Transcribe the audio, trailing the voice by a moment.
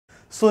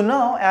So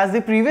now, as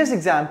the previous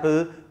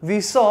example,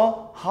 we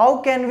saw how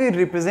can we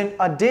represent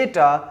a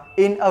data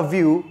in a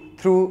view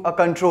through a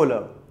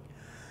controller.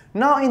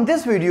 Now in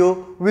this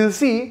video, we'll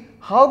see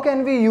how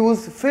can we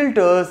use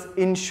filters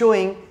in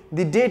showing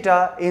the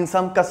data in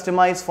some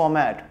customized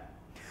format.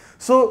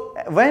 So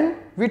when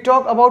we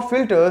talk about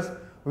filters,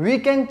 we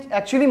can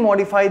actually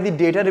modify the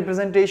data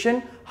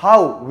representation,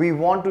 how we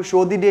want to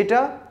show the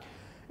data.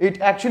 It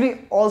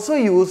actually also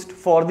used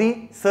for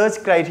the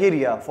search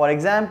criteria. For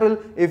example,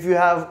 if you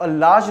have a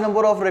large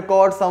number of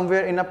records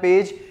somewhere in a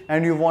page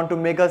and you want to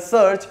make a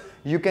search,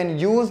 you can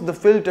use the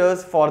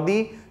filters for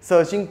the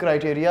searching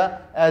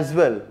criteria as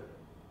well.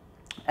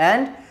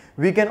 And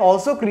we can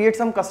also create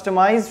some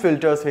customized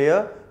filters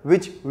here,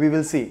 which we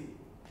will see.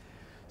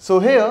 So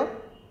here,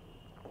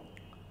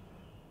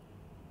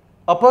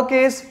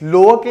 uppercase,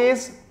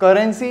 lowercase,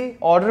 currency,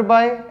 order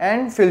by,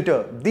 and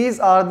filter. These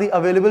are the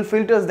available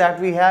filters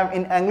that we have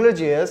in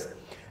AngularJS.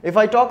 If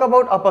I talk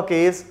about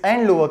uppercase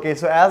and lowercase,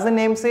 so as the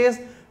name says,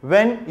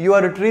 when you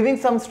are retrieving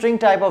some string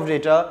type of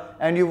data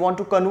and you want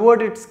to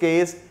convert its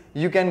case,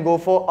 you can go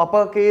for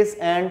uppercase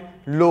and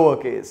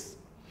lowercase.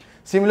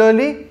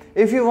 Similarly,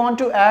 if you want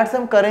to add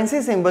some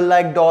currency symbol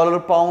like dollar,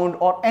 pound,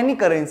 or any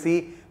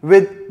currency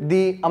with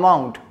the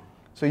amount,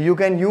 so you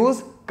can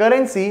use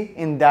currency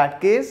in that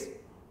case.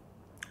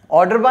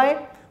 Order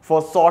by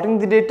for sorting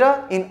the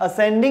data in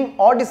ascending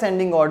or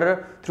descending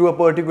order through a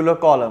particular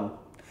column.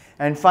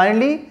 And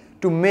finally,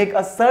 to make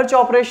a search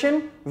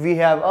operation, we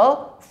have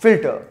a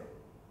filter.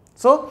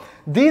 So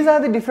these are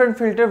the different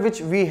filters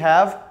which we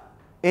have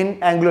in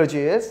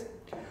AngularJS.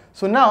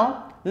 So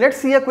now let's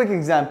see a quick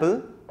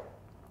example.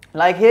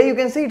 Like here you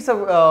can see it's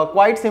a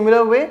quite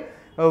similar way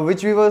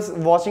which we was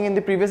watching in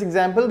the previous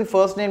example. The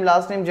first name,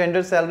 last name,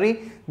 gender,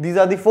 salary, these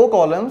are the 4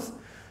 columns.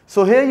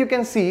 So here you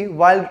can see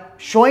while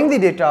showing the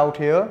data out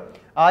here,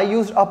 I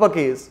used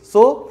uppercase.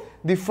 So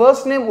the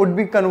first name would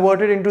be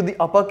converted into the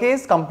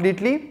uppercase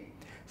completely.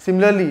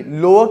 Similarly,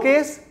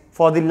 lowercase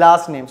for the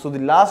last name. So the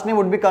last name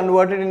would be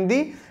converted in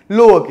the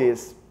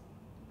lowercase.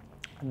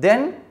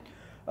 Then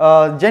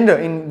gender.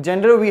 In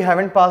gender we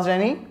haven't passed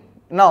any.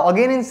 Now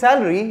again in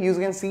salary you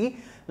can see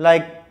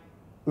like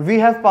we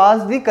have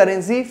passed the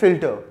currency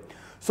filter.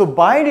 So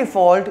by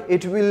default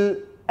it will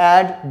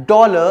add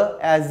dollar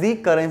as the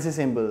currency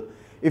symbol.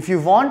 If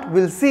you want,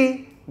 we'll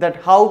see that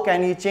how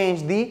can you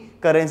change the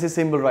currency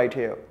symbol right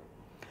here.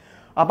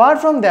 Apart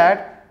from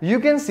that, you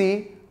can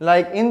see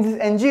like in this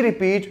ng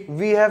repeat,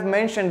 we have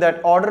mentioned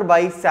that order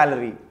by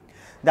salary.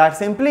 That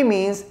simply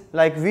means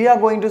like we are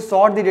going to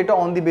sort the data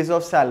on the basis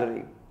of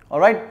salary.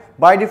 Alright,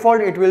 by default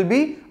it will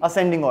be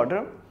ascending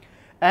order.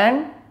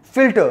 And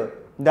filter,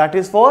 that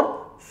is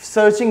for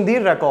searching the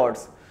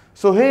records.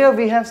 So here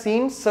we have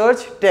seen search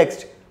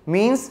text,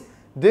 means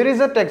there is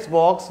a text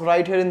box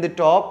right here in the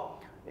top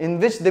in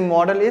which the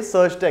model is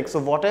search text. So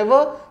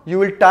whatever you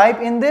will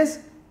type in this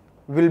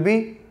will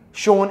be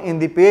shown in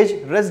the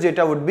page, rest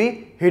data would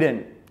be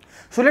hidden.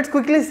 So let's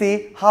quickly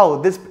see how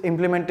this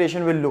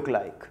implementation will look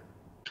like.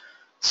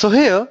 So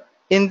here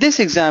in this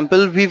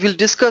example we will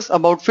discuss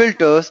about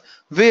filters,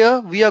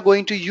 where we are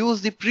going to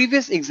use the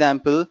previous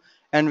example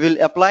and will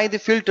apply the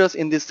filters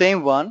in the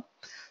same one.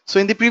 So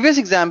in the previous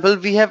example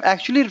we have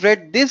actually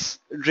read this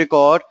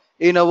record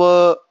in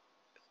our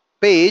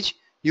page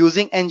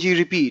using ng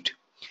repeat.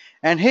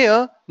 And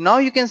here now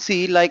you can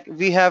see like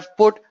we have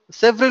put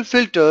several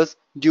filters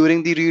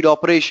during the read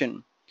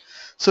operation.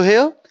 So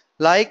here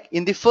like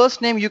in the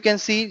first name you can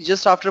see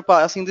just after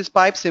passing this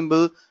pipe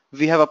symbol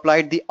we have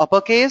applied the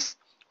uppercase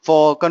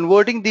for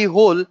converting the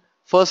whole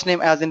first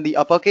name as in the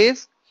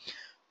uppercase.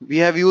 We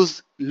have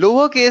used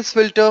lowercase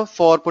filter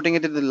for putting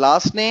it in the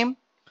last name,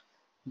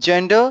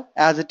 gender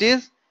as it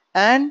is,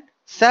 and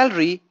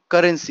salary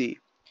currency.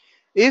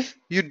 If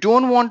you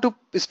don't want to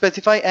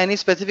specify any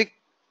specific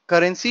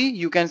currency,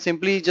 you can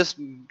simply just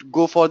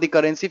go for the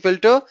currency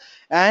filter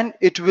and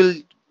it will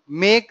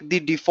make the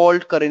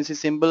default currency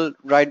symbol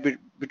right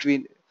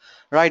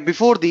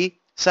before the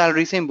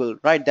salary symbol,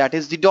 right? That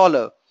is the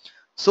dollar.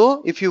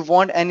 So if you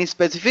want any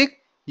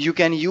specific, you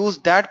can use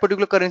that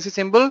particular currency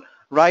symbol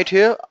right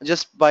here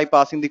just by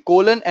passing the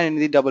colon and in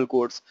the double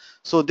quotes.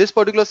 So this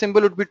particular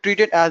symbol would be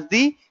treated as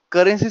the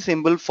currency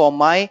symbol for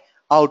my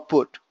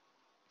output.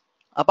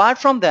 Apart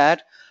from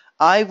that,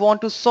 I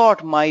want to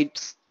sort my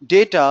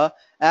data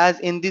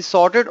as in the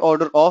sorted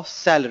order of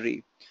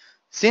salary.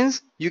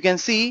 Since you can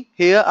see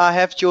here I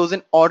have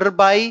chosen order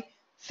by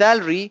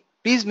salary,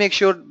 please make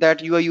sure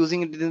that you are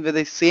using it with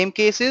the same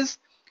cases.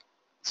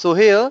 So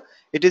here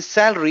it is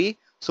salary,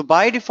 so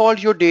by default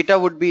your data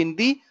would be in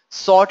the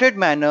sorted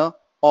manner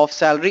of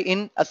salary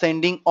in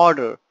ascending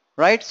order,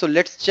 right? So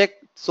let's check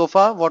so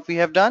far what we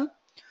have done.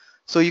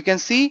 So you can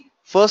see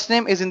first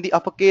name is in the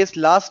uppercase,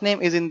 last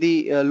name is in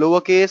the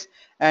lowercase,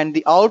 and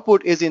the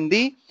output is in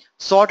the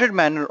sorted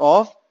manner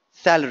of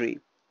salary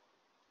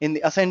in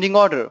the ascending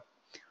order.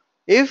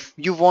 If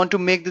you want to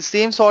make the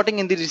same sorting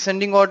in the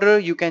descending order,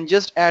 you can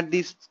just add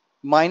this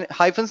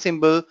hyphen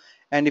symbol,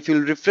 and if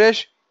you'll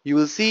refresh you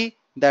will see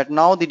that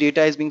now the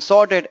data is being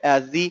sorted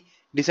as the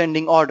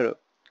descending order.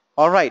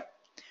 Alright,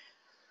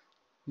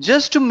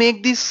 Just to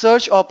make the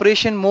search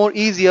operation more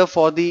easier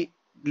for the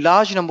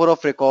large number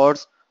of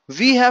records,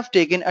 we have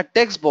taken a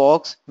text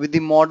box with the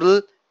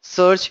model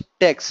search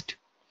text.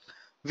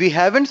 We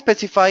haven't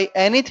specified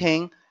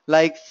anything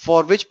like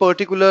for which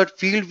particular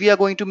field we are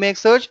going to make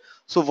search.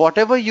 So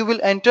whatever you will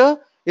enter,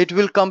 it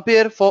will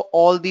compare for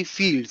all the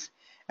fields.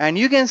 And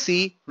you can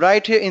see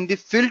right here in the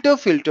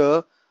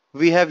filter,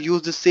 we have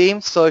used the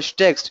same search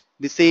text,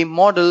 the same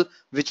model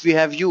which we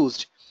have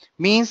used.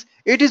 Means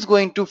it is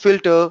going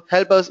to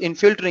help us in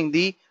filtering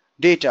the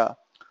data.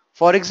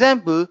 For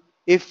example,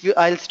 if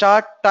I'll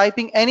start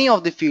typing any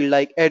of the field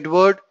like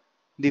Edward,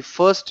 the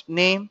first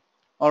name,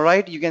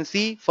 alright, you can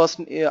see first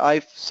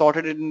I've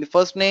sorted it in the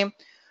first name.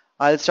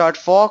 I'll start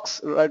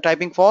Fox,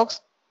 typing Fox,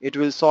 it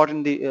will sort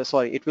in the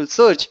it will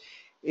search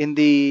in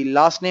the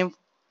last name.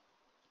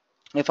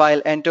 If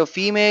I'll enter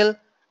female,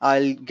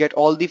 I'll get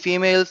all the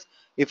females.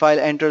 If I'll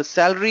enter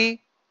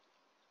salary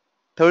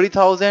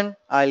 30,000,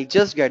 I'll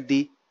just get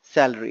the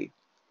salary.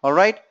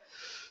 Alright,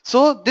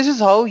 so this is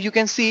how you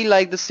can see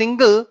like the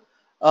single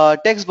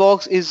text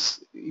box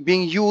is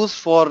being used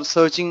for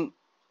searching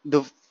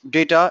the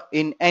data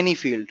in any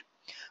field.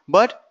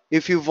 But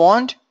if you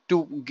want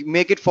to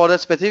make it for the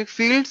specific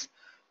fields,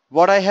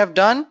 what I have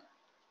done,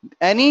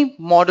 any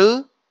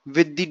model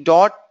with the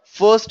dot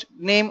first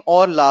name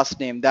or last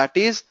name, that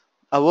is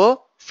our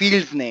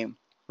field's name,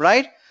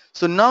 right?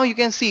 So now you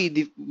can see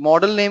the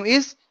model name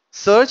is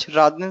search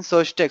rather than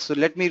search text. So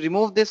let me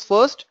remove this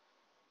first.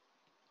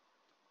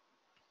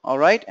 All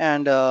right,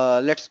 and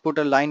let's put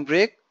a line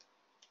break.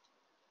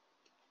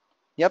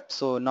 Yep,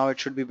 so now it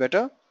should be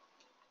better.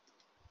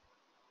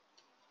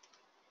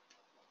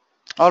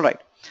 All right,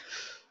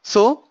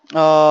 so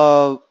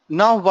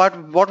now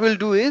what we'll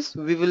do is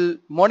we will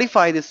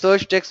modify the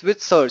search text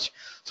with search.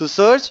 So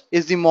search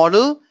is the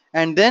model,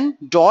 and then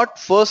dot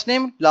first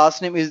name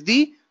last name is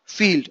the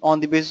field on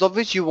the basis of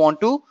which you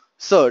want to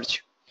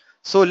search.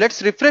 So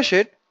let's refresh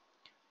it,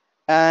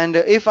 and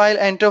if I'll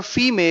enter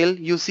female,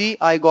 you see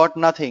I got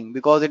nothing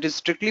because it is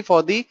strictly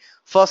for the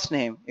first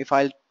name. If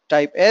I'll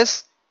type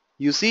S,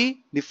 you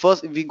see the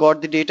first, we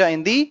got the data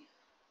in the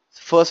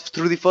first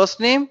through the first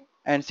name.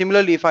 And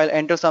similarly, if I'll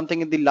enter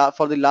something in the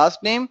for the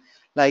last name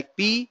like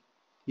P,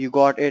 you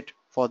got it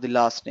for the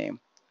last name.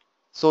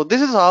 So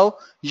this is how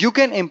you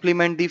can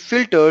implement the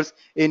filters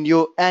in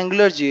your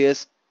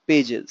AngularJS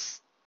pages.